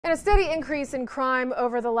been a steady increase in crime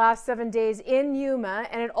over the last 7 days in Yuma,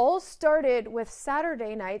 and it all started with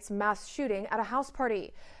Saturday night's mass shooting at a house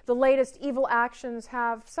party. The latest evil actions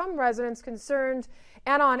have some residents concerned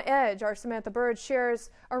and on edge. Our Samantha Bird shares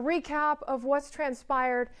a recap of what's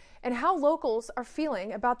transpired and how locals are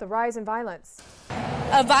feeling about the rise in violence.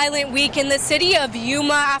 A violent week in the city of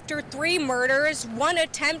Yuma after 3 murders, 1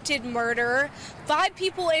 attempted murder, 5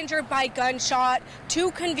 people injured by gunshot,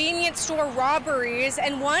 2 convenience store robberies,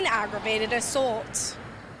 and 1 aggravated assault.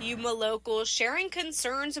 Yuma locals sharing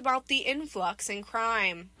concerns about the influx in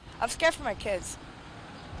crime. I'm scared for my kids.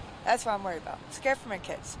 That's what I'm worried about. I'm scared for my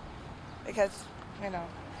kids. Because,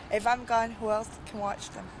 if I'm gone, who else can watch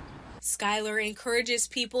them? Skylar encourages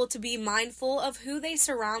people to be mindful of who they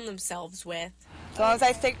surround themselves with. As long as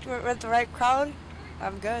I stick with the right crowd,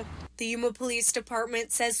 I'm good. The Yuma Police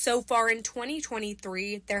Department says so far in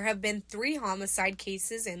 2023, there have been 3 homicide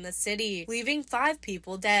cases in the city, leaving 5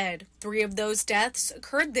 people dead. 3 of those deaths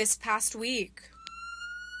occurred this past week.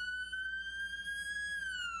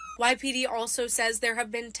 YPD also says there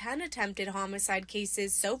have been 10 attempted homicide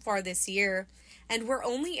cases so far this year, and we're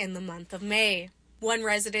only in the month of May. One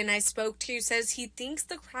resident I spoke to says he thinks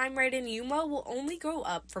the crime rate in Yuma will only go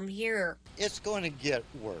up from here. It's going to get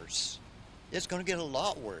worse. It's going to get a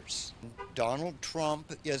lot worse. Donald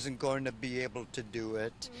Trump isn't going to be able to do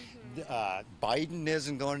it. Biden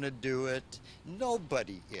isn't going to do it.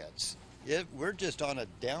 Nobody is. We're just on a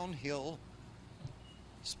downhill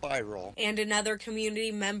spiral. And another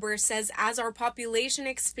community member says as our population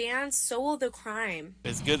expands, so will the crime.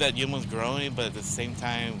 It's good that Yuma's growing, but at the same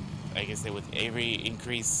time, I guess with every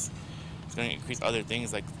increase, it's going to increase other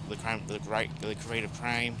things like the crime, the rate of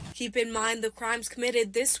crime. Keep in mind the crimes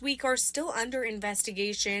committed this week are still under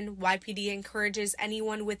investigation. YPD encourages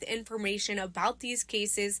anyone with information about these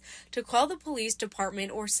cases to call the police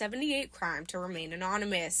department or 78 Crime to remain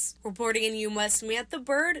anonymous. Reporting in Yuma, Samantha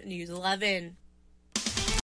Bird, News 11.